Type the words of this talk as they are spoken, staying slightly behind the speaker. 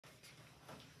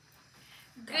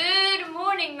Good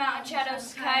morning, Mountain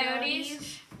Shadows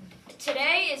Coyotes.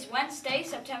 Today is Wednesday,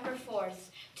 September 4th,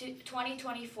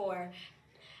 2024.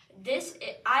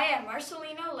 I am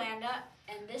Marcelino Landa,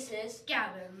 and this is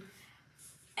Gavin.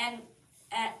 And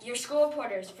your school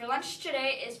reporters. For lunch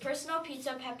today is personal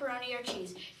pizza, pepperoni or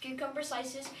cheese, cucumber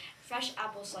slices, fresh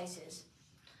apple slices.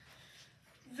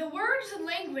 The words and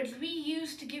language we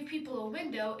use to give people a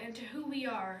window into who we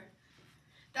are.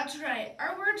 That's right,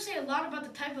 our words say a lot about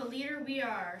the type of leader we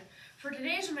are. For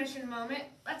today's mission moment,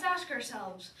 let's ask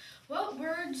ourselves, what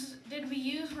words did we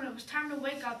use when it was time to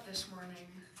wake up this morning?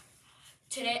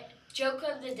 Today, joke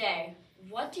of the day.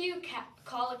 What do you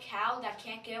call a cow that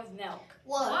can't give milk?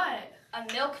 What?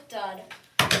 A milk dud.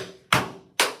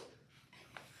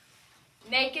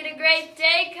 Make it a great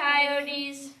day,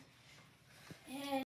 Coyotes.